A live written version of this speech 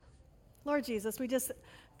Lord Jesus, we just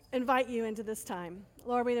invite you into this time.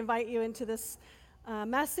 Lord, we invite you into this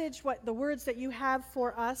message, what the words that you have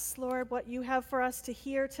for us, Lord, what you have for us to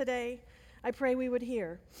hear today. I pray we would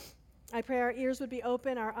hear. I pray our ears would be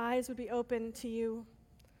open, our eyes would be open to you.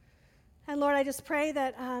 And Lord, I just pray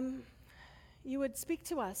that you would speak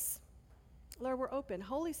to us. Lord, we're open.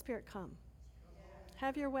 Holy Spirit, come.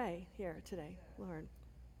 Have your way here today, Lord.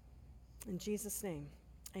 In Jesus' name,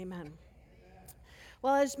 amen.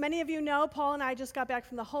 Well, as many of you know, Paul and I just got back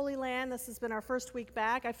from the Holy Land. This has been our first week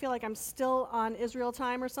back. I feel like I'm still on Israel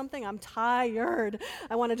time or something. I'm tired.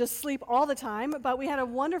 I want to just sleep all the time. But we had a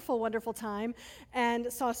wonderful, wonderful time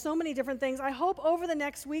and saw so many different things. I hope over the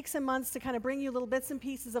next weeks and months to kind of bring you little bits and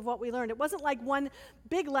pieces of what we learned. It wasn't like one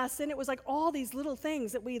big lesson. It was like all these little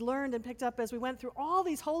things that we learned and picked up as we went through all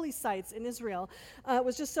these holy sites in Israel. It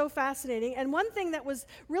was just so fascinating. And one thing that was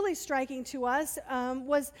really striking to us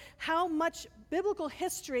was how much biblical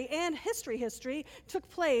history and history took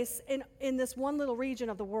place in this one little region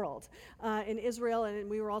of the world, in Israel, and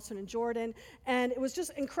we were also in Jordan. And it was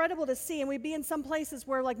just incredible to see. And we'd be in some places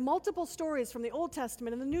where like multiple stories from the Old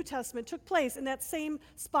Testament and the New Testament took place in that same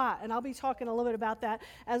spot. And I'll be talking a little bit about that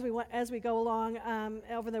as we go along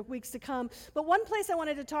over the weeks to come. But one place I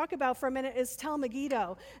wanted to talk about for a minute is Tel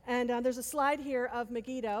Megiddo. And there's a slide here of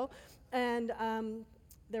Megiddo. And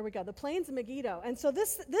there we go, the plains of Megiddo. And so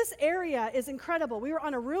this area is incredible. We were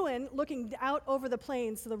on a ruin looking out over the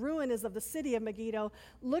plains. So the ruin is of the city of Megiddo,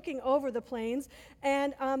 looking over the plains.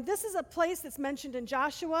 And this is a place that's mentioned in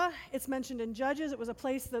Joshua. It's mentioned in Judges. It was a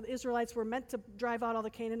place that the Israelites were meant to drive out all the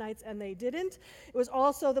Canaanites, and they didn't. It was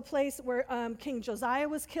also the place where King Josiah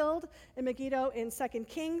was killed in Megiddo in 2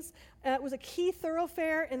 Kings. It was a key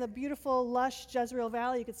thoroughfare in the beautiful, lush Jezreel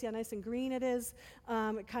Valley. You can see how nice and green it is.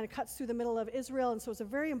 It kind of cuts through the middle of Israel, and so it's a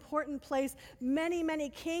very important place. Many, many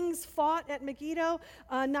kings fought at Megiddo,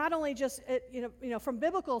 not only just from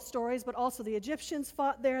biblical stories, but also the Egyptians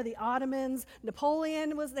fought there, the Ottomans,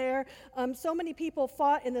 Napoleon was there. So many people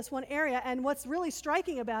fought in this one area, and what's really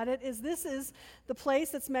striking about it is this is the place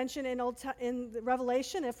that's mentioned in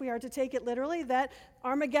Revelation, if we are to take it literally, that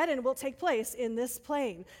Armageddon will take place in this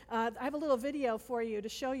plain. I have a little video for you to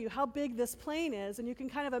show you how big this plain is, and you can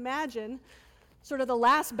kind of imagine sort of the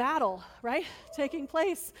last battle, right, taking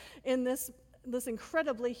place in this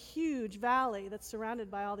incredibly huge valley that's surrounded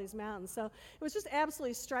by all these mountains. So it was just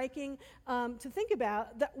absolutely striking to think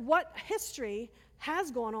about that what history has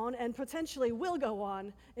gone on and potentially will go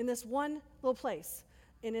on in this one little place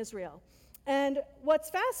in Israel. And what's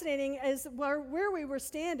fascinating is where we were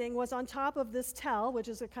standing was on top of this tell, which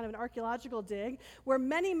is a kind of an archaeological dig, where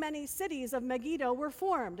many, many cities of Megiddo were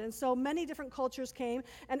formed. And so many different cultures came.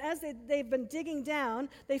 And as they've been digging down,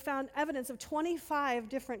 they found evidence of 25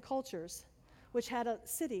 different cultures which had a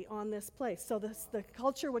city on this place. So the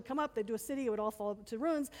culture would come up, they'd do a city, it would all fall to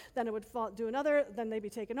ruins, then it would do another, then they'd be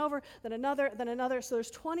taken over, then another, then another. So there's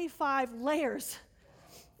 25 layers,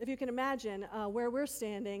 if you can imagine where we're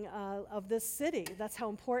standing of this city. That's how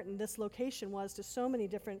important this location was to so many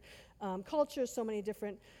different cultures, so many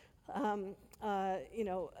different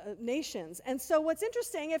nations. And so what's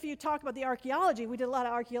interesting, if you talk about the archaeology, we did a lot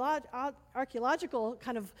of archaeological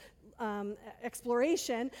kind of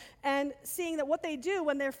exploration, and seeing that what they do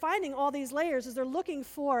when they're finding all these layers is they're looking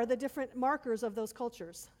for the different markers of those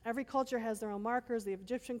cultures. Every culture has their own markers, the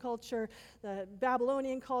Egyptian culture, the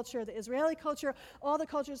Babylonian culture, the Israeli culture. All the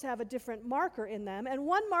cultures have a different marker in them. And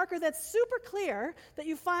one marker that's super clear that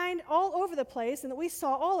you find all over the place and that we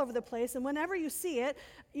saw all over the place, and whenever you see it,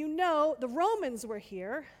 you know the Romans were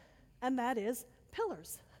here, and that is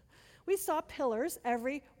pillars. We saw pillars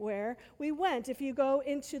everywhere we went. If you go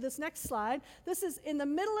into this next slide, this is in the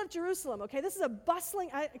middle of Jerusalem, okay? This is a bustling,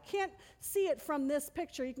 I can't see it from this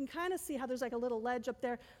picture. You can kind of see how there's like a little ledge up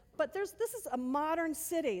there. But this is a modern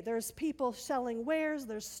city. There's people selling wares,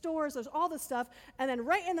 there's stores, there's all this stuff. And then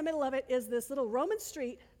right in the middle of it is this little Roman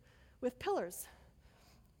street with pillars.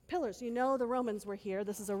 Pillars. You know the Romans were here.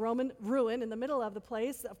 This is a Roman ruin in the middle of the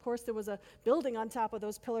place. Of course, there was a building on top of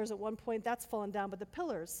those pillars at one point. That's fallen down, but the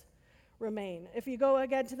pillars remain. If you go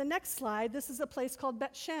again to the next slide, this is a place called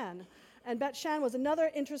Bet Shan. And Bet Shan was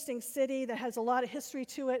another interesting city that has a lot of history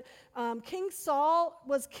to it. King Saul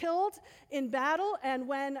was killed in battle, and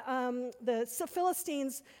when the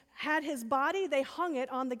Philistines had his body, they hung it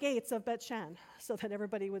on the gates of Bet Shan. so that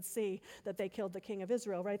everybody would see that they killed the king of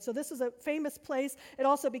Israel, right? So this is a famous place. It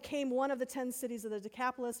also became one of the 10 cities of the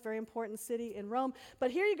Decapolis, very important city in Rome. But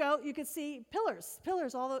here you go. You can see pillars.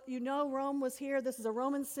 Pillars. Rome was here. This is a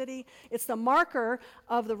Roman city. It's the marker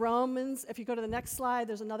of the Romans. If you go to the next slide,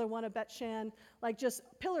 there's another one of Bet-Shan. Like just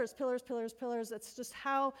pillars, pillars, pillars, pillars. That's just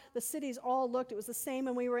how the cities all looked. It was the same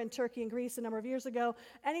when we were in Turkey and Greece a number of years ago.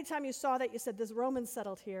 Anytime you saw that, you said, this Romans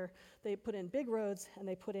settled here. They put in big roads and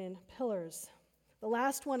they put in pillars. The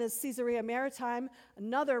last one is Caesarea Maritime,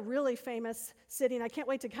 another really famous city, and I can't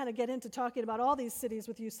wait to kind of get into talking about all these cities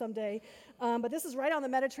with you someday. But this is right on the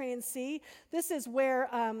Mediterranean Sea. This is where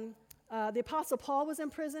the Apostle Paul was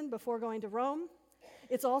imprisoned before going to Rome.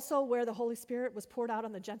 It's also where the Holy Spirit was poured out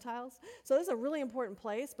on the Gentiles. So this is a really important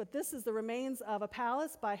place, but this is the remains of a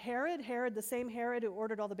palace by Herod. Herod, the same Herod who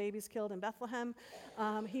ordered all the babies killed in Bethlehem.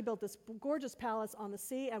 He built this gorgeous palace on the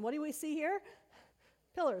sea, and what do we see here?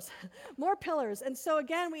 Pillars, more pillars. And so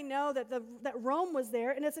again, we know that that Rome was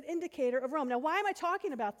there, and it's an indicator of Rome. Now, why am I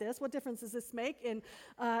talking about this? What difference does this make in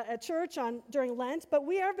a church during Lent? But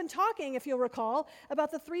we have been talking, if you'll recall,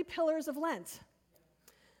 about the 3 pillars of Lent.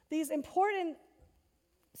 These important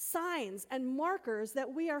signs and markers that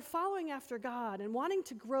we are following after God and wanting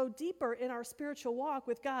to grow deeper in our spiritual walk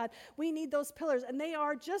with God. We need those pillars, and they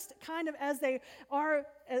are just kind of as they are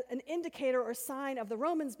an indicator or sign of the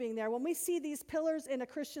Romans being there. When we see these pillars in a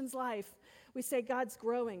Christian's life, we say God's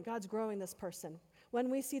growing this person. When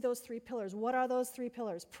we see those 3 pillars, what are those 3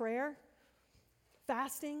 pillars? Prayer,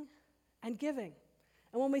 fasting, and giving.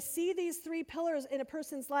 And when we see these 3 pillars in a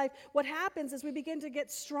person's life, what happens is we begin to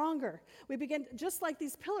get stronger. We begin, just like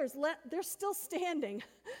these pillars, they're still standing.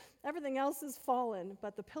 Everything else is fallen,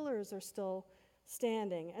 but the pillars are still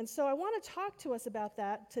standing. And so I want to talk to us about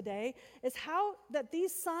that today, is how that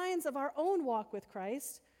these signs of our own walk with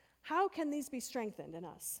Christ, how can these be strengthened in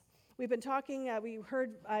us? We've been talking,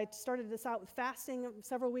 I started this out with fasting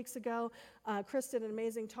several weeks ago. Chris did an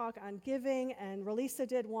amazing talk on giving, and Relisa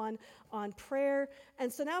did one on prayer.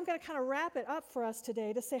 And so now I'm going to kind of wrap it up for us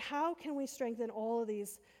today to say, how can we strengthen all of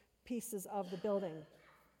these pieces of the building?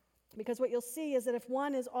 Because what you'll see is that if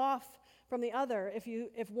one is off from the other,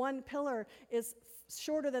 if one pillar is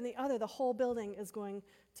shorter than the other, the whole building is going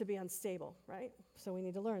to be unstable, right? So we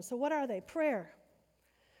need to learn. So what are they? Prayer.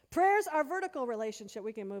 Prayer is our vertical relationship.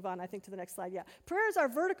 We can move on, I think, to the next slide. Yeah. Prayer is our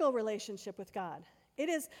vertical relationship with God. It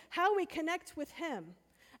is how we connect with Him.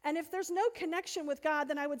 And if there's no connection with God,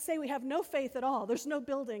 then I would say we have no faith at all. There's no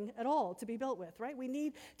building at all to be built with, right? We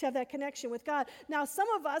need to have that connection with God. Now, some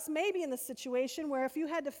of us may be in the situation where if you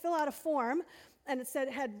had to fill out a form and it said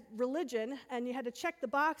it had religion and you had to check the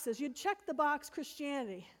boxes, you'd check the box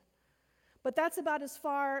Christianity. But that's about as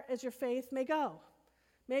far as your faith may go.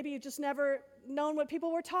 Maybe you've just never known what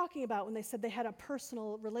people were talking about when they said they had a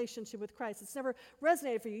personal relationship with Christ. It's never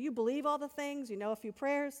resonated for you. You believe all the things, you know a few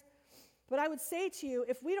prayers. But I would say to you,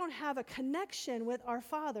 if we don't have a connection with our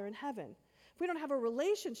Father in heaven, if we don't have a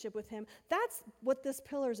relationship with Him, that's what this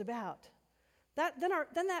pillar is about. Then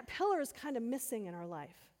that pillar is kind of missing in our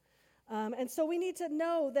life. And so we need to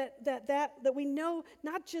know that we know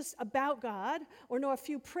not just about God or know a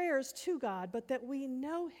few prayers to God, but that we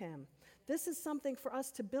know Him. This is something for us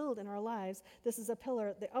to build in our lives. This is a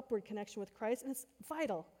pillar, the upward connection with Christ, and it's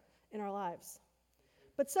vital in our lives.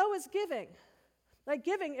 But so is giving. Like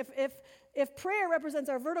giving, if prayer represents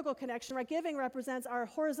our vertical connection, right, giving represents our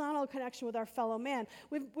horizontal connection with our fellow man.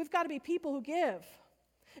 We've got to be people who give.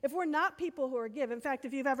 If we're not people who are give, in fact,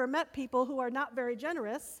 if you've ever met people who are not very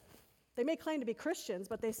generous, they may claim to be Christians,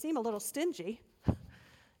 but they seem a little stingy.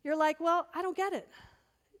 You're like, well, I don't get it.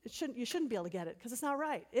 You shouldn't be able to get it because it's not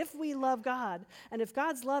right. If we love God, and if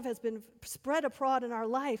God's love has been spread abroad in our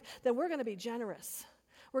life, then we're going to be generous.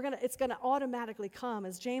 It's going to automatically come.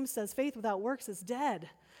 As James says, faith without works is dead.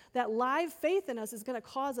 That live faith in us is going to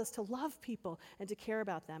cause us to love people and to care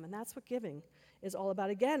about them, and that's what giving is all about.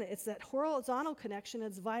 Again, it's that horizontal connection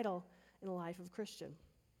that's vital in the life of a Christian.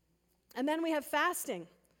 And then we have fasting.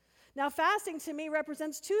 Now, fasting to me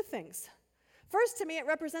represents 2 things. First, to me, it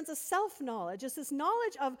represents a self-knowledge. It's this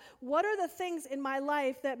knowledge of what are the things in my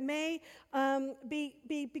life that may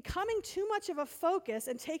be becoming too much of a focus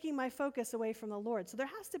and taking my focus away from the Lord. So there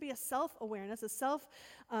has to be a self-awareness, a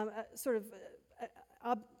sort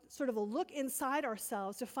of a look inside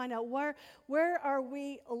ourselves to find out where are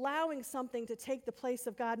we allowing something to take the place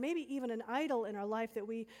of God, maybe even an idol in our life that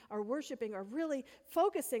we are worshiping or really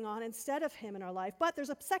focusing on instead of Him in our life. But there's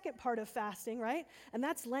a second part of fasting, right? And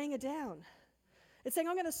that's laying it down. It's saying,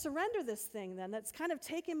 I'm going to surrender this thing then that's kind of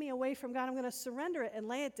taking me away from God. I'm going to surrender it and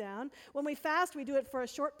lay it down. When we fast, we do it for a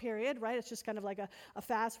short period, right? It's just kind of like a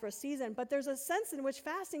fast for a season. But there's a sense in which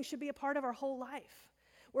fasting should be a part of our whole life,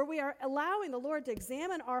 where we are allowing the Lord to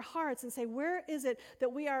examine our hearts and say, where is it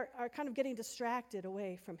that we are kind of getting distracted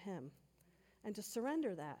away from him? And to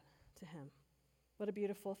surrender that to him. What a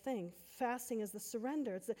beautiful thing. Fasting is the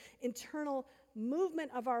surrender. It's the internal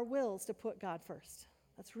movement of our wills to put God first.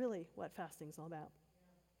 That's really what fasting is all about.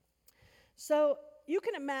 So you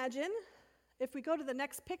can imagine, if we go to the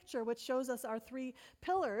next picture, which shows us our 3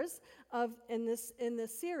 pillars in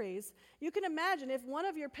this series, you can imagine if one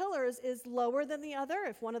of your pillars is lower than the other,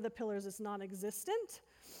 if one of the pillars is non-existent,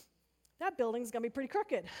 that building's going to be pretty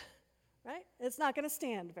crooked, right? It's not going to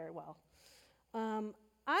stand very well.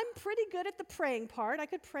 I'm pretty good at the praying part. I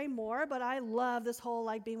could pray more, but I love this whole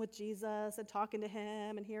like being with Jesus and talking to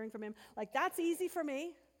him and hearing from him. Like that's easy for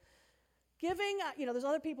me. Giving, there's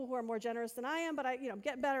other people who are more generous than I am, but I'm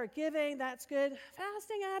getting better at giving. That's good.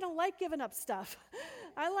 Fasting, I don't like giving up stuff.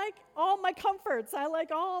 I like all my comforts. I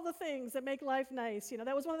like all the things that make life nice.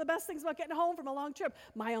 That was one of the best things about getting home from a long trip.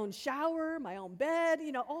 My own shower, my own bed,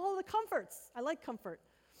 all the comforts. I like comfort.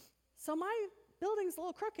 So my building's a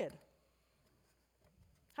little crooked.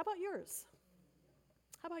 How about yours?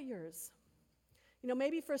 How about yours?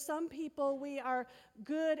 Maybe for some people, we are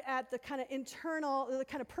good at the kind of internal, the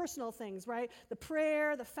kind of personal things, right? The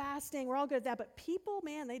prayer, the fasting, we're all good at that. But people,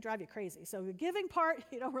 man, they drive you crazy. So the giving part,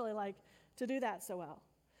 you don't really like to do that so well.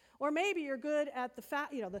 Or maybe you're good at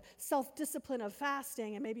the self-discipline of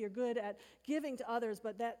fasting, and maybe you're good at giving to others,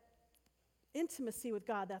 but that intimacy with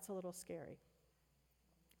God, that's a little scary.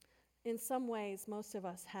 In some ways, most of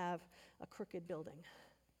us have a crooked building.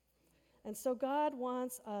 And so God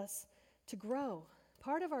wants us to grow.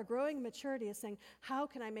 Part of our growing maturity is saying, how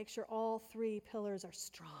can I make sure all 3 pillars are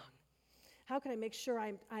strong? How can I make sure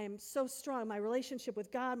I am so strong? My relationship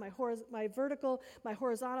with God, my vertical, my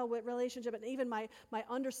horizontal relationship, and even my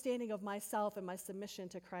understanding of myself and my submission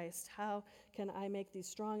to Christ. How can I make these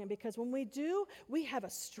strong? And because when we do, we have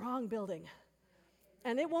a strong building.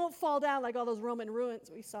 And it won't fall down like all those Roman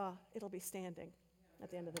ruins we saw. It'll be standing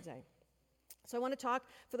at the end of the day. So I want to talk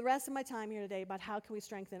for the rest of my time here today about how can we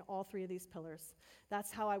strengthen all 3 of these pillars. That's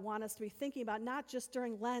how I want us to be thinking about, not just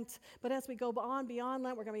during Lent, but as we go on beyond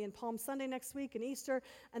Lent. We're going to be in Palm Sunday next week and Easter,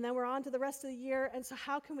 and then we're on to the rest of the year. And so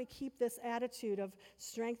how can we keep this attitude of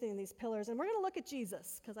strengthening these pillars? And we're going to look at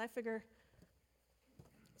Jesus, because I figure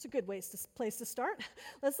it's a good place to start.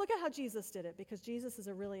 Let's look at how Jesus did it, because Jesus is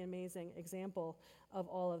a really amazing example of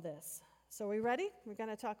all of this. So are we ready? We're going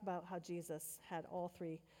to talk about how Jesus had all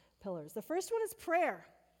 3 pillars. The first one is prayer.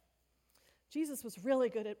 Jesus was really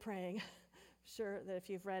good at praying. I'm sure that if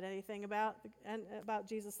you've read anything about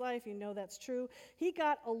Jesus' life, you know that's true. He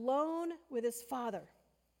got alone with his Father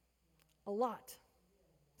a lot.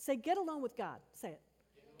 Say, get alone with God. Say it.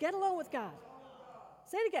 Get alone with God.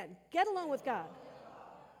 Say it again. Get alone with God.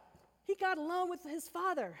 He got alone with his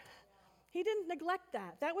Father. He didn't neglect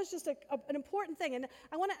that. That was just an important thing. And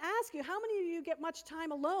I want to ask you, how many of you get much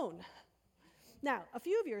time alone? Now, a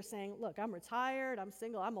few of you are saying, look, I'm retired, I'm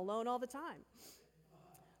single, I'm alone all the time.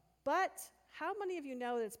 But how many of you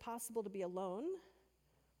know that it's possible to be alone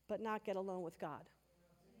but not get alone with God?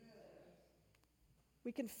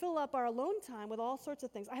 We can fill up our alone time with all sorts of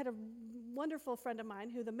things. I had a wonderful friend of mine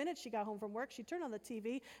who, the minute she got home from work, she turned on the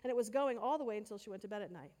TV, and it was going all the way until she went to bed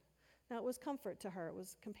at night. Now, it was comfort to her. It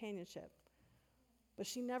was companionship. But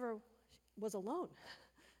she never was alone,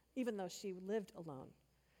 even though she lived alone.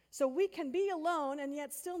 So we can be alone and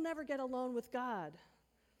yet still never get alone with God.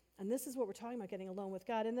 And this is what we're talking about, getting alone with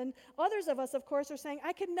God. And then others of us, of course, are saying,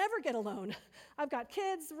 I can never get alone. I've got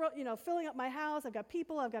kids, filling up my house. I've got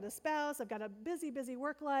people. I've got a spouse. I've got a busy, busy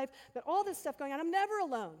work life. I've got all this stuff going on. I'm never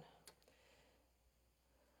alone.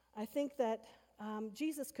 I think that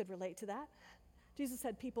Jesus could relate to that. Jesus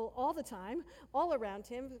had people all the time, all around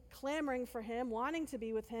him, clamoring for him, wanting to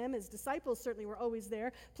be with him. His disciples certainly were always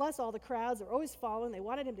there, plus all the crowds were always following. They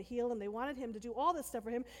wanted him to heal them. They wanted him to do all this stuff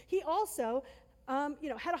for him. He also,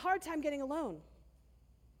 had a hard time getting alone.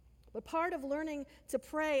 But part of learning to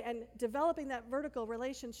pray and developing that vertical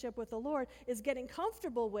relationship with the Lord is getting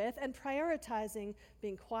comfortable with and prioritizing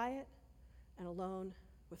being quiet and alone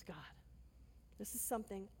with God. This is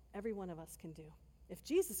something every one of us can do. If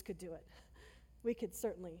Jesus could do it, we could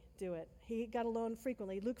certainly do it. He got alone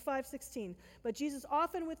frequently. Luke 5:16. But Jesus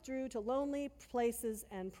often withdrew to lonely places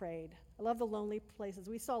and prayed. I love the lonely places.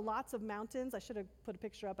 We saw lots of mountains. I should have put a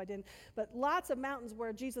picture up. I didn't. But lots of mountains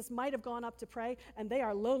where Jesus might have gone up to pray, and they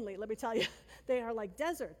are lonely. Let me tell you, they are like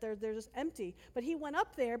desert. They're just empty. But he went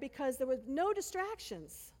up there because there were no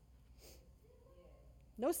distractions.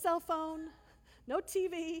 No cell phone, no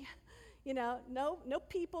TV, no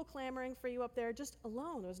people clamoring for you up there, just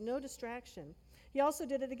alone. There was no distraction. He also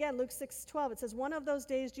did it again, Luke 6:12. It says, one of those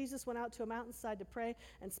days Jesus went out to a mountainside to pray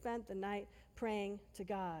and spent the night praying to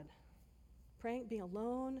God. Praying, being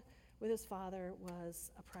alone with his Father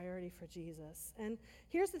was a priority for Jesus. And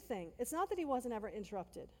here's the thing. It's not that he wasn't ever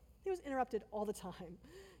interrupted. He was interrupted all the time.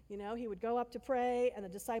 He would go up to pray, and the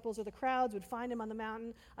disciples or the crowds would find him on the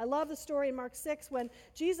mountain. I love the story in Mark 6 when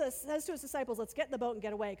Jesus says to his disciples, let's get in the boat and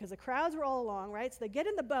get away, because the crowds were all along, right? So they get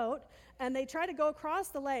in the boat, and they try to go across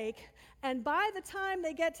the lake, and by the time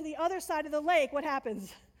they get to the other side of the lake, what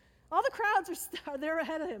happens? All the crowds are there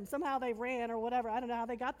ahead of him. Somehow they ran or whatever. I don't know how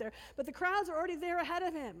they got there, but the crowds are already there ahead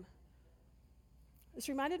of him. This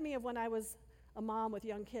reminded me of when I was a mom with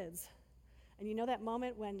young kids. And that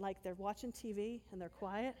moment when they're watching TV and they're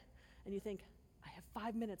quiet and you think, I have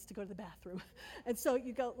 5 minutes to go to the bathroom. And so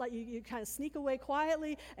you go, you kind of sneak away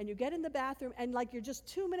quietly and you get in the bathroom and you're just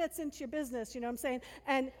 2 minutes into your business, you know what I'm saying?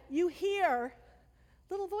 And you hear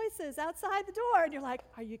little voices outside the door and you're like,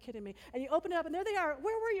 are you kidding me? And you open it up and there they are.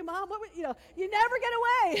 Where were you, Mom? You never get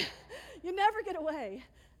away. You never get away.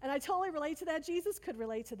 And I totally relate to that. Jesus could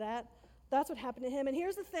relate to that. That's what happened to him. And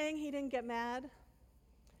here's the thing, he didn't get mad.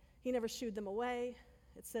 He never shooed them away.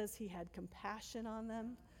 It says he had compassion on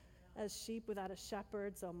them as sheep without a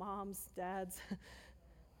shepherd. So moms, dads,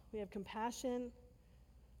 we have compassion.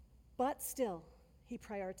 But still, he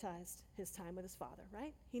prioritized his time with his Father,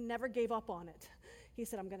 right? He never gave up on it. He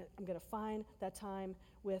said, I'm gonna find that time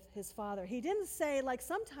with his Father. He didn't say, like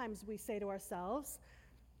sometimes we say to ourselves,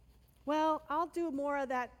 well, I'll do more of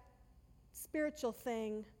that spiritual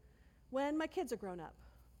thing when my kids are grown up,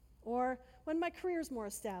 or when my career's more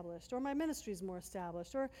established, or my ministry's more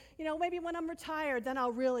established, or maybe when I'm retired, then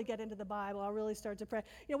I'll really get into the Bible, I'll really start to pray.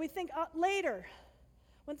 We think later,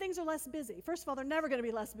 when things are less busy. First of all, they're never going to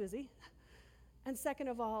be less busy. And second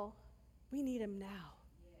of all, we need him now.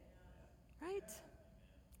 Right?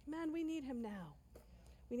 Man, we need him now.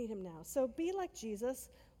 We need him now. So be like Jesus.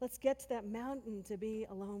 Let's get to that mountain to be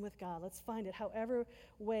alone with God. Let's find it however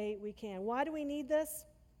way we can. Why do we need this?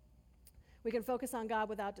 We can focus on God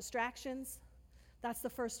without distractions. That's the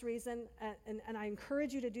first reason, and I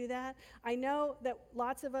encourage you to do that. I know that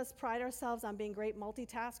lots of us pride ourselves on being great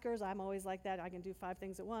multitaskers. I'm always like that. I can do 5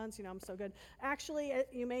 things at once. I'm so good. Actually,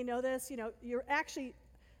 you may know this.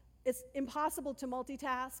 It's impossible to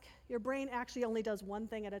multitask. Your brain actually only does one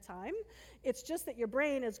thing at a time. It's just that your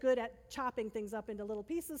brain is good at chopping things up into little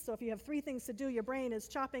pieces. So if you have 3 things to do, your brain is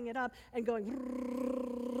chopping it up and going,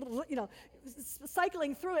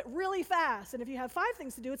 cycling through it really fast. And if you have 5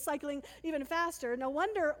 things to do, it's cycling even faster. No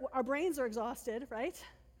wonder our brains are exhausted, right?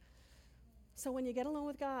 So when you get alone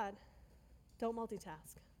with God, don't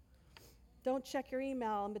multitask. Don't check your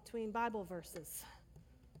email in between Bible verses.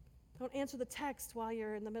 Don't answer the text while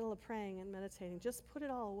you're in the middle of praying and meditating. Just put it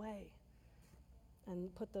all away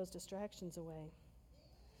and put those distractions away.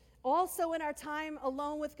 Also, in our time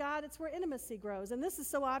alone with God, it's where intimacy grows. And this is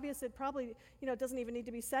so obvious it probably, it doesn't even need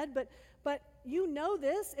to be said, but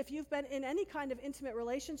this if you've been in any kind of intimate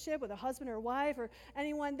relationship with a husband or a wife or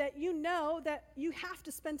anyone, that that you have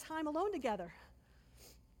to spend time alone together.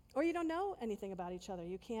 Or you don't know anything about each other.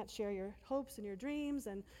 You can't share your hopes and your dreams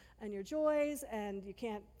and your joys, and you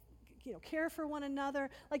can't care for one another.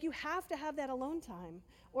 You have to have that alone time,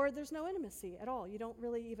 or there's no intimacy at all. You don't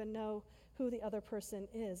really even know who the other person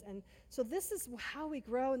is. And so this is how we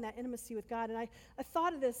grow in that intimacy with God. And I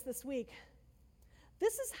thought of this week.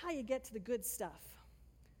 This is how you get to the good stuff.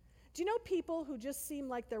 Do you know people who just seem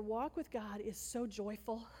like their walk with God is so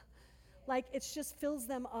joyful? It just fills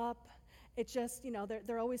them up. It just,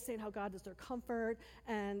 they're always saying how God is their comfort,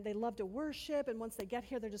 and they love to worship, and once they get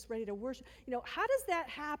here, they're just ready to worship. How does that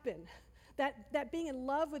happen? That being in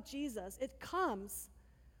love with Jesus, it comes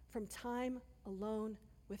from time alone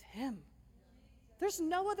with him. There's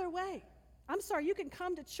no other way. I'm sorry, you can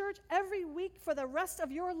come to church every week for the rest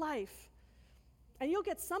of your life, and you'll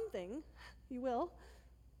get something, you will,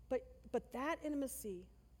 but that intimacy,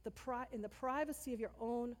 in the privacy of your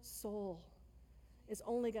own soul, is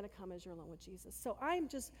only going to come as you're alone with Jesus. So I'm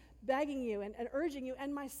just begging you and urging you,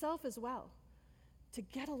 and myself as well, to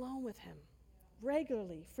get alone with him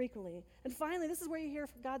regularly, frequently. And finally, this is where you hear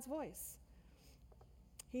God's voice.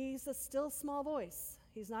 He's a still small voice.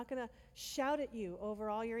 He's not going to shout at you over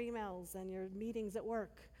all your emails and your meetings at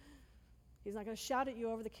work. He's not going to shout at you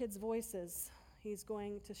over the kids' voices. He's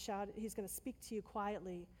going to speak to you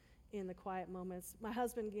quietly in the quiet moments. My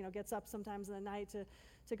husband, gets up sometimes in the night to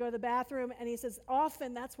go to the bathroom, and he says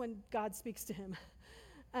often that's when God speaks to him.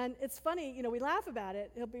 And it's funny, we laugh about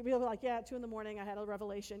it. We'll be like, yeah, at 2 a.m, I had a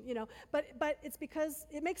revelation, But it's because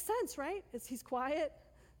it makes sense, right? He's quiet.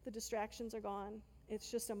 The distractions are gone. It's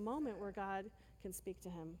just a moment where God can speak to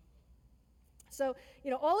him. So,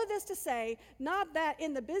 all of this to say, not that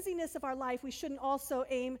in the busyness of our life, we shouldn't also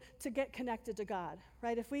aim to get connected to God,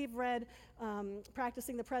 right? If we've read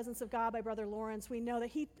Practicing the Presence of God by Brother Lawrence, we know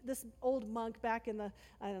that this old monk back in the,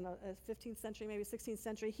 15th century, maybe 16th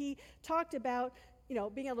century, he talked about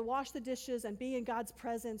being able to wash the dishes and be in God's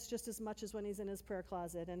presence just as much as when he's in his prayer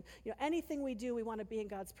closet. And, anything we do, we want to be in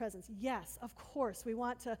God's presence. Yes, of course, we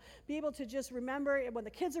want to be able to just remember when the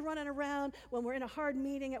kids are running around, when we're in a hard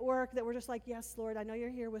meeting at work, that we're just like, yes, Lord, I know you're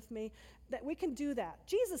here with me, that we can do that.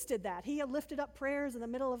 Jesus did that. He lifted up prayers in the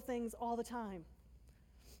middle of things all the time.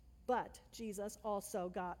 But Jesus also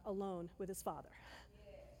got alone with his Father.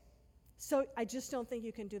 So I just don't think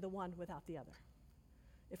you can do the one without the other.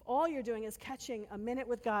 If all you're doing is catching a minute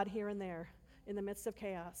with God here and there in the midst of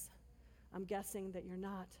chaos, I'm guessing that you're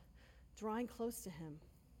not drawing close to him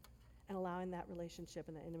and allowing that relationship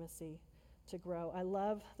and that intimacy to grow. I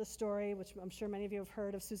love the story, which I'm sure many of you have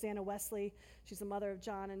heard, of Susanna Wesley. She's the mother of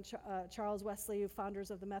John and Charles Wesley, founders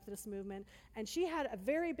of the Methodist movement. And she had a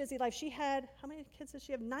very busy life. She had, how many kids did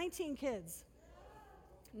she have? 19 kids.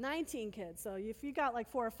 19 kids. So if you got like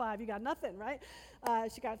 4 or 5, you got nothing, right?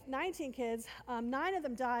 She got 19 kids. 9 of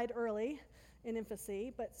them died early in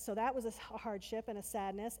infancy, so that was a hardship and a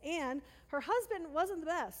sadness. And her husband wasn't the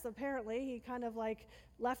best, apparently. He kind of like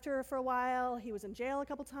left her for a while. He was in jail a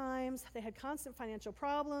couple times. They had constant financial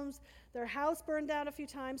problems. Their house burned down a few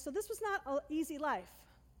times. So this was not an easy life.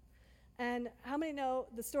 And how many know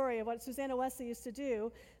the story of what Susanna Wesley used to do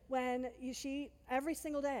when every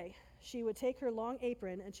single day, she would take her long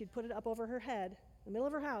apron and she'd put it up over her head, in the middle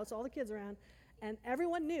of her house, all the kids around, and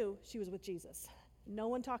everyone knew she was with Jesus. No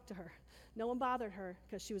one talked to her. No one bothered her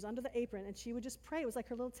because she was under the apron, and she would just pray. It was like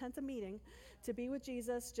her little tent of meeting to be with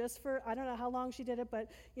Jesus just for, I don't know how long she did it, but,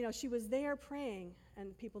 she was there praying,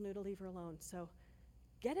 and people knew to leave her alone. So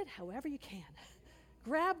get it however you can.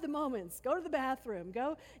 Grab the moments. Go to the bathroom.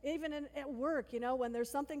 Go even at work, when there's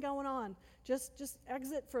something going on. Just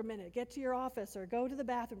exit for a minute. Get to your office or go to the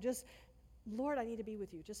bathroom. Just, Lord, I need to be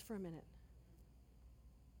with you just for a minute.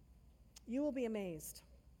 You will be amazed.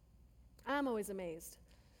 I'm always amazed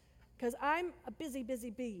because I'm a busy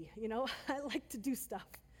bee, I like to do stuff.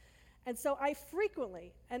 And so I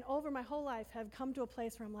frequently, and over my whole life, have come to a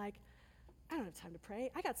place where I'm like, I don't have time to pray.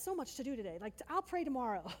 I got so much to do today. Like, I'll pray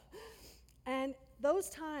tomorrow. And those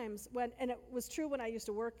times and it was true when I used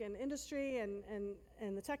to work in industry and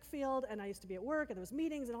in the tech field, and I used to be at work, and there was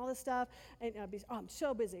meetings and all this stuff, and I'd be, I'm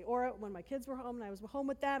so busy. Or when my kids were home and I was home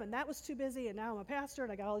with them, and that was too busy, and now I'm a pastor,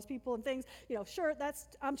 and I got all these people and things. Sure,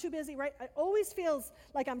 I'm too busy, right? It always feels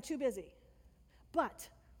like I'm too busy. But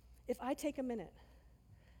if I take a minute,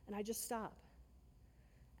 and I just stop,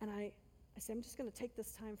 and I say, I'm just going to take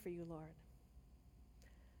this time for you, Lord.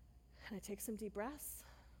 And I take some deep breaths,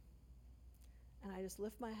 and I just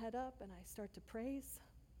lift my head up, and I start to praise,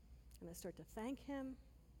 and I start to thank him,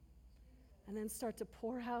 and then start to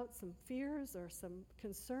pour out some fears or some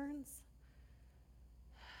concerns.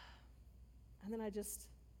 And then I just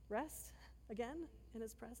rest again in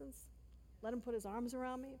his presence. Let him put his arms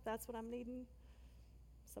around me if that's what I'm needing.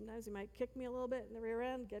 Sometimes he might kick me a little bit in the rear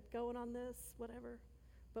end, get going on this, whatever.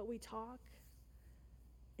 But we talk.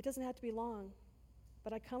 It doesn't have to be long,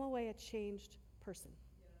 but I come away a changed person.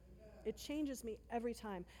 It changes me every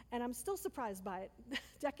time. And I'm still surprised by it.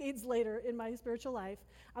 Decades later in my spiritual life,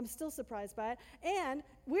 I'm still surprised by it. And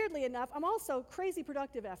weirdly enough, I'm also crazy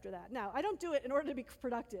productive after that. Now, I don't do it in order to be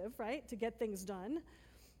productive, right, to get things done.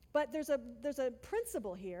 But there's a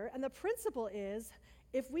principle here, and the principle is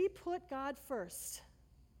if we put God first,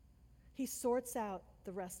 he sorts out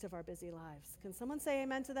the rest of our busy lives. Can someone say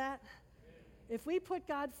amen to that? If we put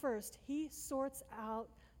God first, he sorts out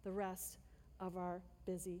the rest of our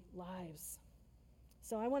busy lives.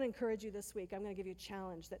 So I want to encourage you this week. I'm going to give you a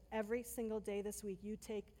challenge that every single day this week you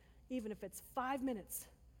take, even if it's 5 minutes,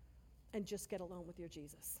 and just get alone with your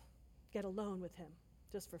Jesus. Get alone with him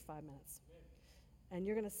just for 5 minutes. And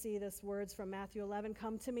you're going to see this words from Matthew 11.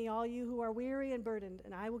 Come to me, all you who are weary and burdened,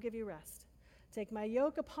 and I will give you rest. Take my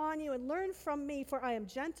yoke upon you and learn from me, for I am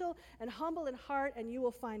gentle and humble in heart, and you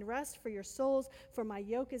will find rest for your souls, for my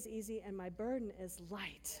yoke is easy and my burden is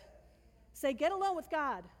light. Say, get alone with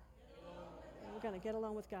God. We're going to get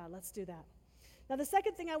alone with God. Let's do that. Now, the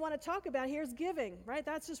second thing I want to talk about here is giving, right?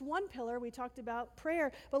 That's just one pillar. We talked about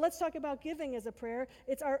prayer, but let's talk about giving as a prayer.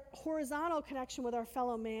 It's our horizontal connection with our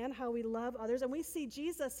fellow man, how we love others. And we see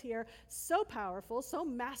Jesus here so powerful, so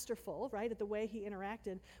masterful, right, at the way he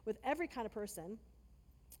interacted with every kind of person.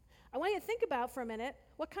 I want you to think about for a minute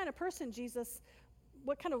what kind of person Jesus,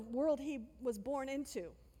 what kind of world he was born into,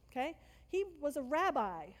 okay? He was a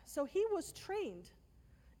rabbi, so he was trained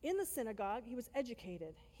in the synagogue. He was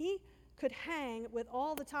educated. He could hang with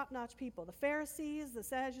all the top-notch people, the Pharisees, the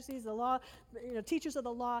Sadducees, the law, teachers of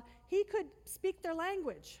the law. He could speak their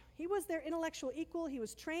language. He was their intellectual equal. He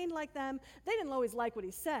was trained like them. They didn't always like what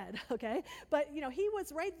he said, okay? But, he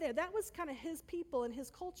was right there. That was kind of his people and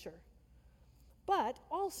his culture. But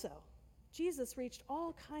also, Jesus reached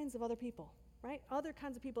all kinds of other people, right? Other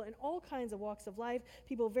kinds of people in all kinds of walks of life,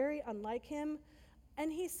 people very unlike him,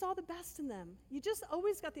 and he saw the best in them. You just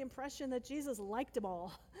always got the impression that Jesus liked them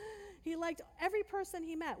all. He liked every person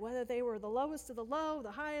he met, whether they were the lowest of the low, the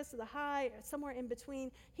highest of the high, somewhere in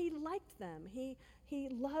between. He liked them. He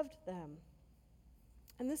loved them.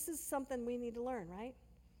 And this is something we need to learn, right?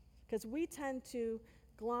 Because we tend to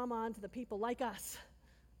glom on to the people like us.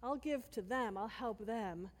 I'll give to them. I'll help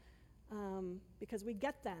them because we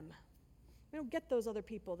get them. We don't get those other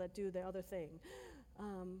people that do the other thing.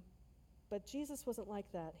 But Jesus wasn't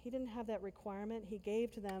like that. He didn't have that requirement. He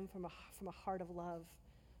gave to them from a heart of love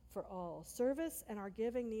for all. Service and our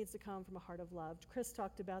giving needs to come from a heart of love. Chris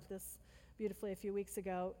talked about this beautifully a few weeks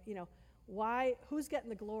ago. Who's getting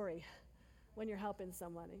the glory when you're helping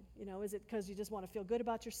somebody? Is it because you just want to feel good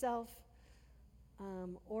about yourself?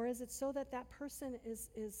 Or is it so that person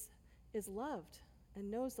is loved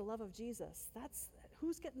and knows the love of Jesus? That's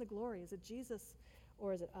who's getting the glory. Is it Jesus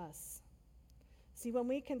or is it us? See, when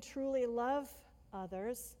we can truly love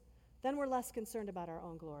others, then we're less concerned about our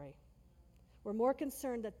own glory. We're more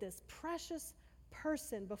concerned that this precious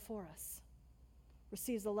person before us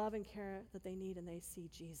receives the love and care that they need and they see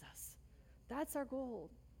Jesus. That's our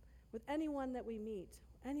goal with anyone that we meet,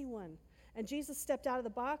 anyone. And Jesus stepped out of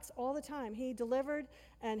the box all the time. He delivered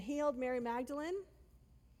and healed Mary Magdalene.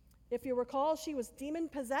 If you recall, she was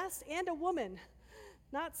demon-possessed and a woman,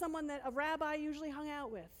 not someone that a rabbi usually hung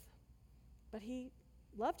out with. But he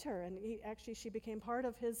loved her, and she became part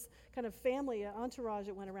of his kind of family, entourage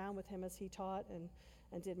that went around with him as he taught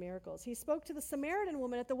and did miracles. He spoke to the Samaritan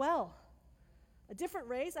woman at the well, a different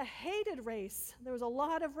race, a hated race. There was a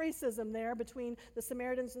lot of racism there between the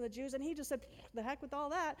Samaritans and the Jews, and he just said, the heck with all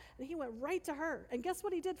that, and he went right to her. And guess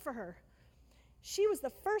what he did for her? She was the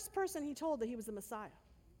first person he told that he was the Messiah.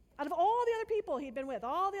 Out of all the other people he'd been with,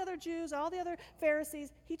 all the other Jews, all the other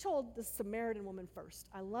Pharisees, he told the Samaritan woman first.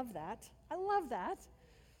 I love that. I love that.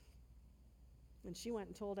 And she went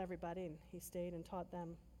and told everybody, and he stayed and taught them.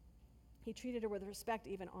 He treated her with respect,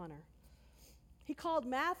 even honor. He called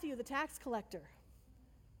Matthew the tax collector.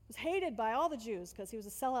 Was hated by all the Jews because he was a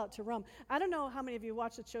sellout to Rome. I don't know how many of you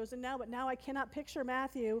watch The Chosen now, but now I cannot picture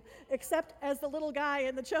Matthew except as the little guy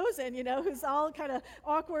in The Chosen, who's all kind of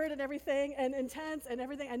awkward and everything and intense and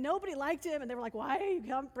everything. And nobody liked him, and they were like, why are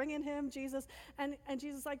you bringing him, Jesus? And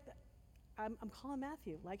Jesus like, I'm calling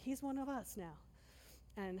Matthew, like he's one of us now.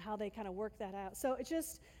 And how they kind of work that out. So it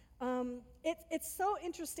just, it's so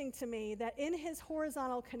interesting to me that in his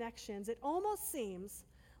horizontal connections, it almost seems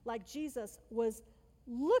like Jesus was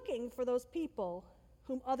looking for those people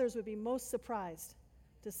whom others would be most surprised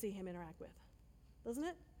to see him interact with. Doesn't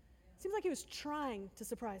it? It seems like he was trying to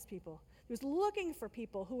surprise people. He was looking for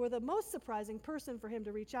people who were the most surprising person for him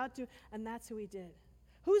to reach out to, and that's who he did.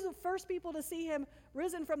 Who's the first people to see him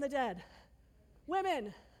risen from the dead?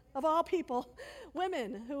 Women. Of all people,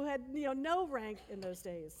 women who had no rank in those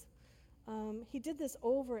days. He did this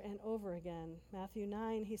over and over again. Matthew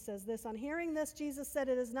 9, he says this, on hearing this, Jesus said,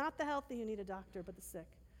 it is not the healthy who need a doctor, but the sick.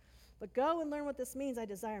 But go and learn what this means. I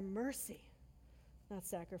desire mercy, not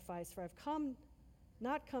sacrifice, for I've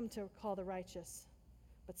not come to call the righteous,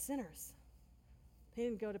 but sinners. He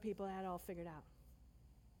didn't go to people that had it all figured out.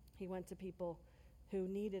 He went to people who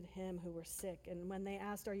needed him, who were sick. And when they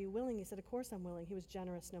asked, are you willing? He said, of course I'm willing. He was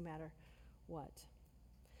generous no matter what.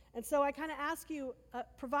 And so I kind of ask you a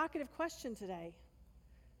provocative question today.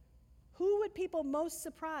 Who would people most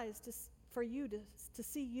surprised for you to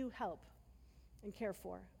see you help and care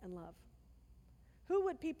for and love? Who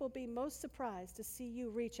would people be most surprised to see you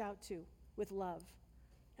reach out to with love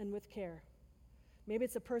and with care? Maybe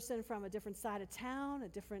it's a person from a different side of town, a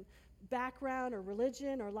different background or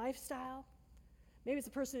religion or lifestyle. Maybe it's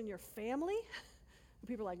a person in your family.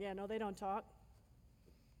 People are like, yeah, no, they don't talk.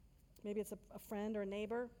 Maybe it's a friend or a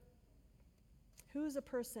neighbor. Who's a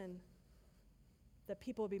person that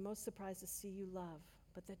people would be most surprised to see you love,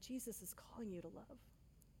 but that Jesus is calling you to love?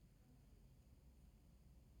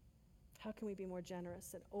 How can we be more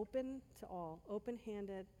generous and open to all,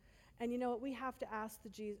 open-handed? And you know what? We have to ask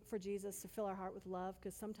for Jesus to fill our heart with love,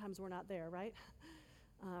 because sometimes we're not there, right?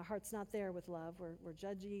 Our heart's not there with love. We're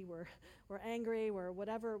judgy, we're angry, we're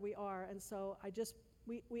whatever we are. And so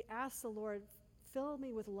we ask the Lord, fill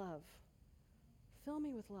me with love. Fill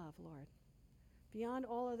me with love, Lord. Beyond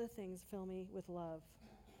all other things, fill me with love.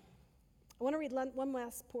 I want to read one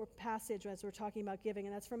last passage as we're talking about giving,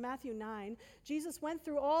 and that's from Matthew 9. Jesus went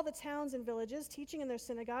through all the towns and villages, teaching in their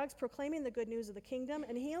synagogues, proclaiming the good news of the kingdom,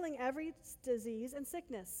 and healing every disease and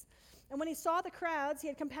sickness. And when he saw the crowds, he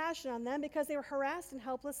had compassion on them because they were harassed and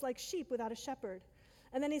helpless like sheep without a shepherd.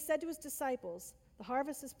 And then he said to his disciples, "The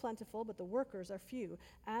harvest is plentiful, but the workers are few.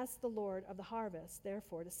 Ask the Lord of the harvest,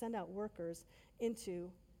 therefore, to send out workers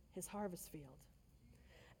into his harvest field."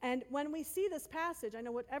 And when we see this passage, I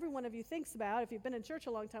know what every one of you thinks about. If you've been in church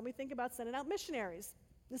a long time, we think about sending out missionaries.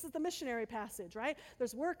 This is the missionary passage, right?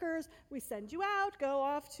 There's workers, we send you out, go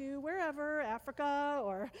off to wherever, Africa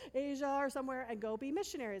or Asia or somewhere, and go be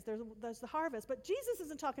missionaries. There's the harvest. But Jesus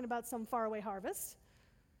isn't talking about some faraway harvest.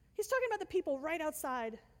 He's talking about the people right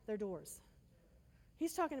outside their doors.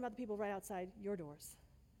 He's talking about the people right outside your doors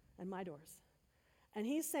and my doors. And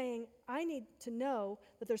he's saying, I need to know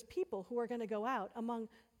that there's people who are going to go out among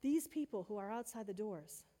these people who are outside the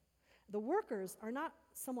doors. The workers are not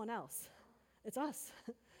someone else. It's us.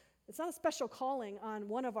 It's not a special calling on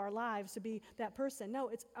one of our lives to be that person. No,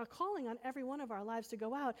 it's a calling on every one of our lives to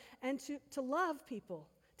go out and to love people,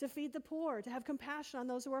 to feed the poor, to have compassion on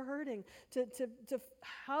those who are hurting, to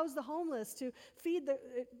house the homeless, to feed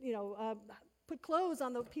put clothes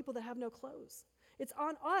on the people that have no clothes. It's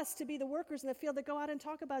on us to be the workers in the field that go out and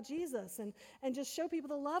talk about Jesus and just show people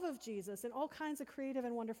the love of Jesus in all kinds of creative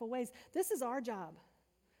and wonderful ways. This is our job.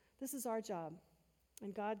 This is our job.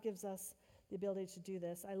 And God gives us the ability to do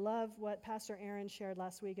this. I love what Pastor Aaron shared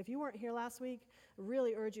last week. If you weren't here last week, I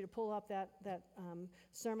really urge you to pull up that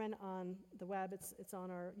sermon on the web. It's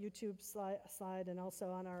on our YouTube slide and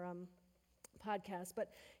also on our podcast.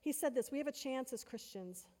 But he said this: we have a chance as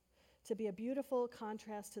Christians to be a beautiful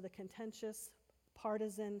contrast to the contentious,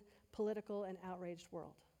 partisan, political, and outraged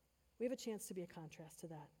world. We have a chance to be a contrast to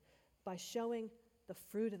that by showing the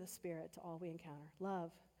fruit of the Spirit to all we encounter: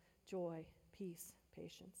 love, joy, peace,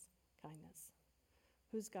 patience, kindness.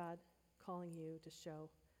 Who's God calling you to show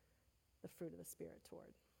the fruit of the Spirit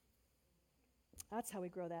toward? That's how we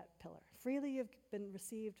grow that pillar. Freely you've been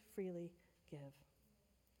received, freely give.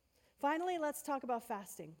 Finally, let's talk about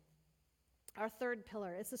fasting. Our third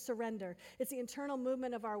pillar, it's a surrender. It's the internal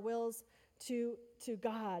movement of our wills to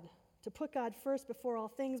God, to put God first before all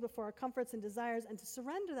things, before our comforts and desires, and to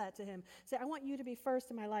surrender that to him. Say, I want you to be first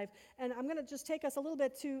in my life. And I'm going to just take us a little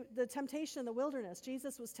bit to the temptation in the wilderness.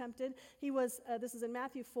 Jesus was tempted. He was, this is in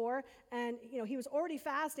Matthew 4, and he was already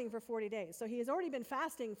fasting for 40 days. So he has already been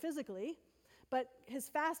fasting physically, but his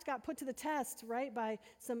fast got put to the test, right, by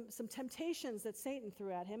some temptations that Satan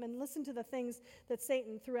threw at him. And listen to the things that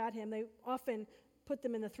Satan threw at him. They often put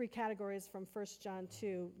them in the three categories from 1 John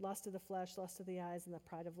 2, lust of the flesh, lust of the eyes, and the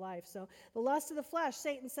pride of life. So the lust of the flesh,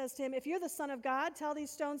 Satan says to him, if you're the Son of God, tell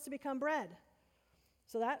these stones to become bread.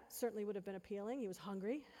 So that certainly would have been appealing. He was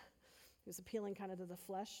hungry. He was appealing kind of to the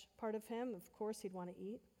flesh part of him. Of course, he'd want to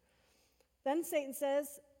eat. Then Satan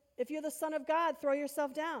says, if you're the Son of God, throw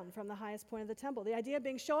yourself down from the highest point of the temple. The idea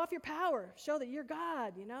being show off your power, show that you're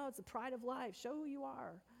God. It's the pride of life. Show who you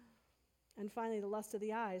are. And finally, the lust of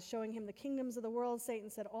the eyes, showing him the kingdoms of the world. Satan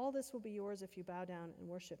said, all this will be yours if you bow down and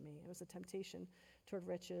worship me. It was a temptation toward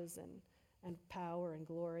riches and power and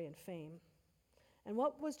glory and fame. And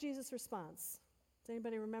what was Jesus' response? Does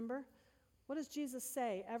anybody remember? What does Jesus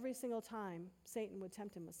say every single time Satan would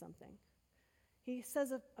tempt him with something? He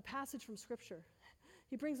says a passage from Scripture.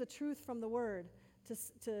 He brings a truth from the Word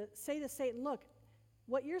to say to Satan, look,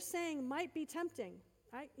 what you're saying might be tempting.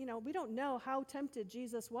 We don't know how tempted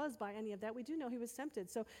Jesus was by any of that. We do know he was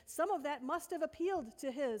tempted. So some of that must have appealed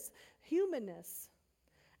to his humanness.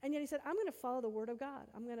 And yet he said, I'm going to follow the Word of God.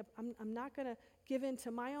 I'm not going to give in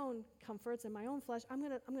to my own comforts and my own flesh. I'm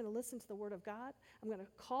going to listen to the Word of God. I'm going to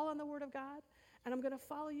call on the Word of God. And I'm going to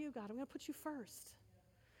follow you, God. I'm going to put you first.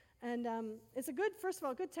 And it's first of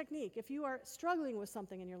all, a good technique. If you are struggling with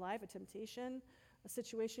something in your life, a temptation, a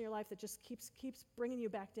situation in your life that just keeps bringing you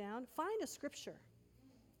back down, find a scripture.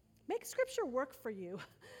 Make scripture work for you.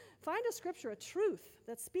 Find a scripture, a truth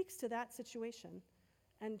that speaks to that situation,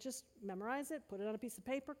 and just memorize it, put it on a piece of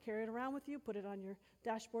paper, carry it around with you, put it on your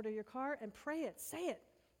dashboard of your car, and pray it, say it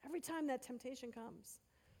every time that temptation comes.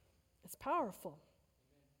 It's powerful.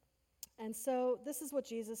 And so this is what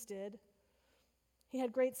Jesus did. He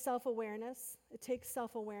had great self-awareness. It takes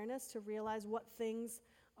self-awareness to realize what things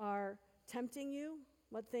are tempting you,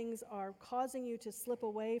 what things are causing you to slip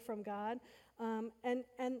away from God. And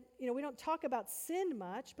we don't talk about sin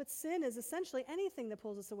much, but sin is essentially anything that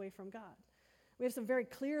pulls us away from God. We have some very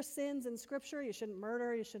clear sins in Scripture. You shouldn't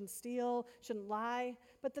murder, you shouldn't steal, shouldn't lie.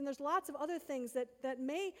 But then there's lots of other things that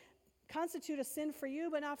may constitute a sin for you,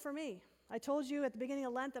 but not for me. I told you at the beginning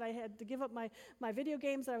of Lent that I had to give up my video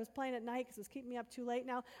games that I was playing at night because it was keeping me up too late.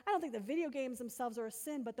 Now, I don't think the video games themselves are a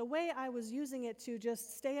sin, but the way I was using it to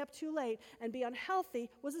just stay up too late and be unhealthy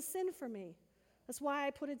was a sin for me. That's why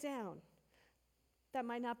I put it down. That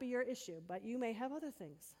might not be your issue, but you may have other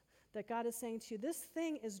things that God is saying to you, this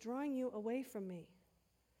thing is drawing you away from me.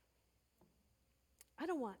 I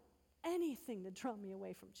don't want anything to draw me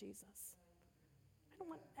away from Jesus. I don't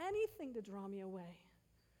want anything to draw me away.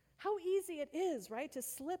 How easy it is, right, to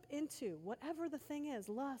slip into whatever the thing is,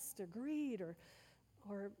 lust or greed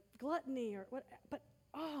or gluttony or what. But,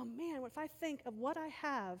 oh, man, if I think of what I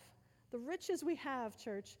have, the riches we have,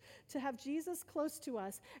 church, to have Jesus close to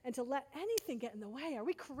us and to let anything get in the way. Are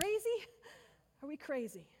we crazy? Are we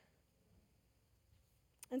crazy?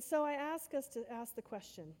 And so I ask us to ask the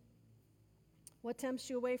question, what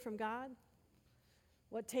tempts you away from God?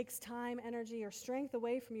 What takes time, energy, or strength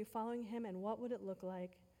away from you following him, and what would it look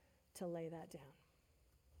like to lay that down?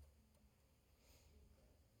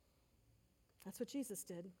 That's what Jesus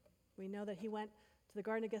did. We know that he went to the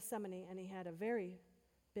Garden of Gethsemane and he had a very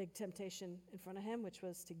big temptation in front of him, which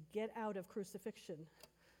was to get out of crucifixion.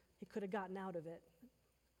 He could have gotten out of it.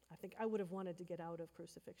 I think I would have wanted to get out of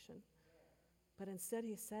crucifixion. But instead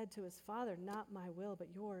he said to his Father, not my will, but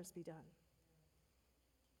yours be done.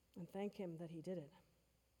 And thank him that he did it.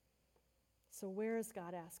 So where is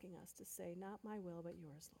God asking us to say, not my will, but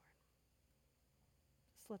yours, Lord?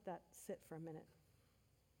 Just let that sit for a minute.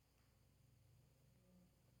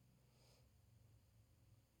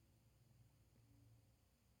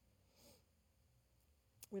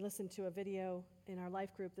 We listened to a video in our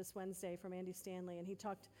life group this Wednesday from Andy Stanley, and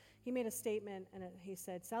he made a statement, and he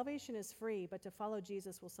said, salvation is free, but to follow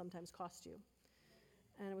Jesus will sometimes cost you.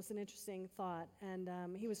 And it was an interesting thought. And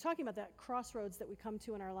he was talking about that crossroads that we come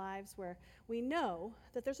to in our lives where we know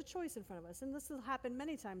that there's a choice in front of us. And this has happened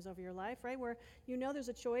many times over your life, right? Where you know there's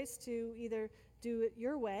a choice to either do it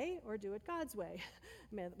your way or do it God's way.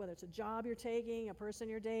 I mean, whether it's a job you're taking, a person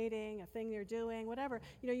you're dating, a thing you're doing, whatever.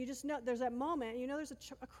 You just know there's that moment, and there's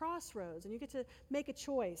a crossroads, and you get to make a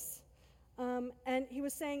choice. And he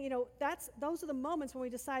was saying, those are the moments when we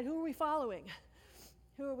decide, who are we following?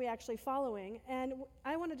 Who are we actually following? And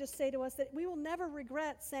I want to just say to us that we will never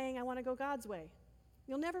regret saying, I want to go God's way.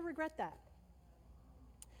 You'll never regret that.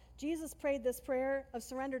 Jesus prayed this prayer of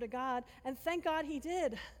surrender to God, and thank God he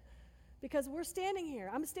did, because we're standing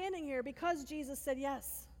here. I'm standing here because Jesus said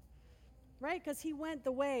yes, right? Because he went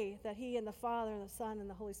the way that he and the Father and the Son and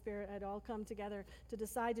the Holy Spirit had all come together to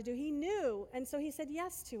decide to do. He knew, and so he said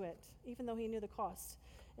yes to it, even though he knew the cost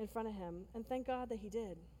in front of him, and thank God that he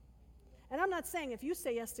did. And I'm not saying if you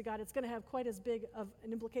say yes to God, it's going to have quite as big of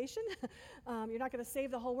an implication. You're not going to save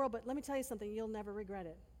the whole world, but let me tell you something, you'll never regret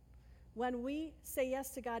it. When we say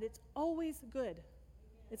yes to God, it's always good.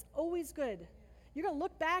 It's always good. You're going to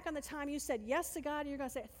look back on the time you said yes to God, and you're going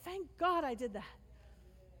to say, thank God I did that.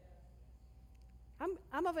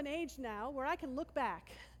 I'm of an age now where I can look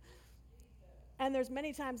back. And there's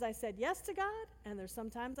many times I said yes to God, and there's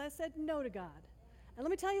sometimes I said no to God. And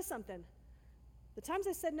let me tell you something. The times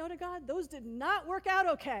I said no to God, those did not work out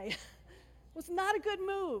okay. It was not a good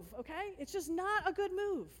move, okay? It's just not a good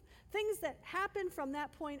move. Things that happen from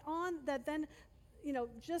that point on that then,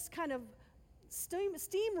 just kind of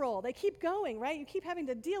steamroll. They keep going, right? You keep having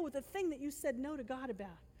to deal with the thing that you said no to God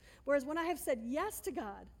about. Whereas when I have said yes to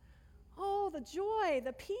God, oh, the joy,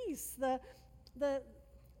 the peace, the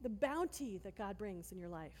bounty that God brings in your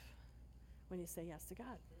life when you say yes to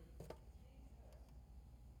God.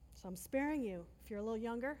 So I'm sparing you, if you're a little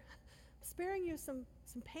younger, I'm sparing you some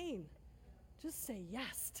pain. Just say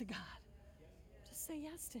yes to God. Just say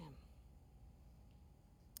yes to him.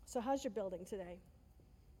 So how's your building today?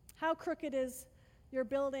 How crooked is your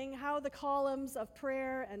building? How are the columns of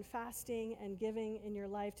prayer and fasting and giving in your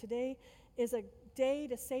life? Today is a day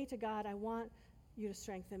to say to God, I want you to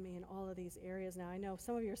strengthen me in all of these areas. Now, I know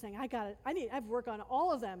some of you are saying, I have work on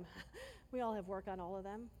all of them. We all have work on all of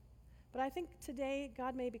them. But I think today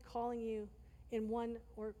God may be calling you in one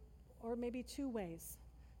or maybe two ways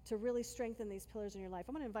to really strengthen these pillars in your life.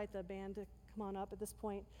 I'm going to invite the band to come on up at this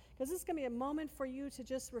point, because this is going to be a moment for you to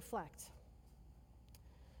just reflect.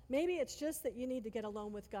 Maybe it's just that you need to get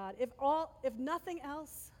alone with God. If nothing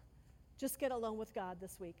else, just get alone with God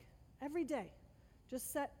this week. Every day.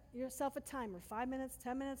 Just set yourself a timer, 5 minutes,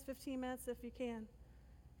 10 minutes, 15 minutes if you can.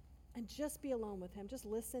 and just be alone with him. Just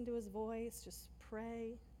listen to his voice. Just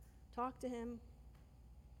pray. Talk to him.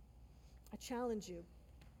 I challenge you.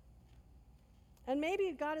 And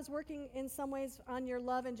maybe God is working in some ways on your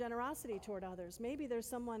love and generosity toward others. Maybe there's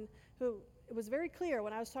someone who, it was very clear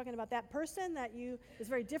when I was talking about that person that is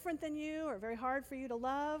very different than you or very hard for you to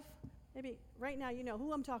love. Maybe right now you know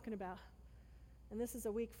who I'm talking about. And this is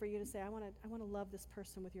a week for you to say, I want to love this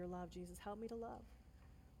person with your love, Jesus. Help me to love.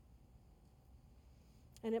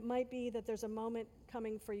 And it might be that there's a moment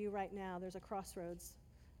coming for you right now. There's a crossroads,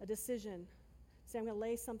 a decision. Say, I'm going to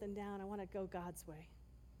lay something down. I want to go God's way.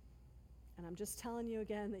 And I'm just telling you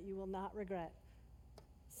again that you will not regret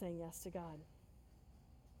saying yes to God.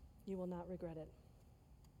 You will not regret it.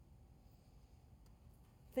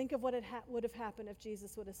 Think of what would have happened if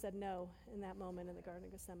Jesus would have said no in that moment in the Garden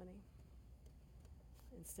of Gethsemane.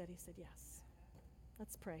 Instead, he said yes.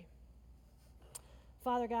 Let's pray.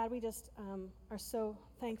 Father God, we just are so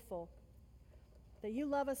thankful that you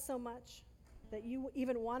love us so much, that you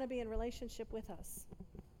even want to be in relationship with us.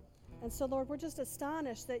 And so, Lord, we're just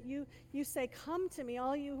astonished that you say, come to me,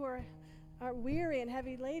 all you who are weary and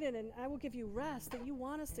heavy laden, and I will give you rest, that you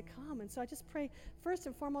want us to come. And so I just pray, first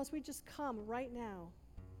and foremost, we just come right now.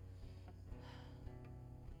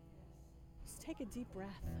 Just take a deep breath.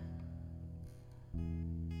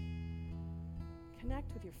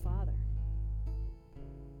 Connect with your Father.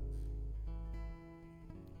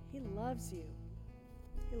 He loves you.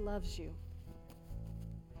 He loves you.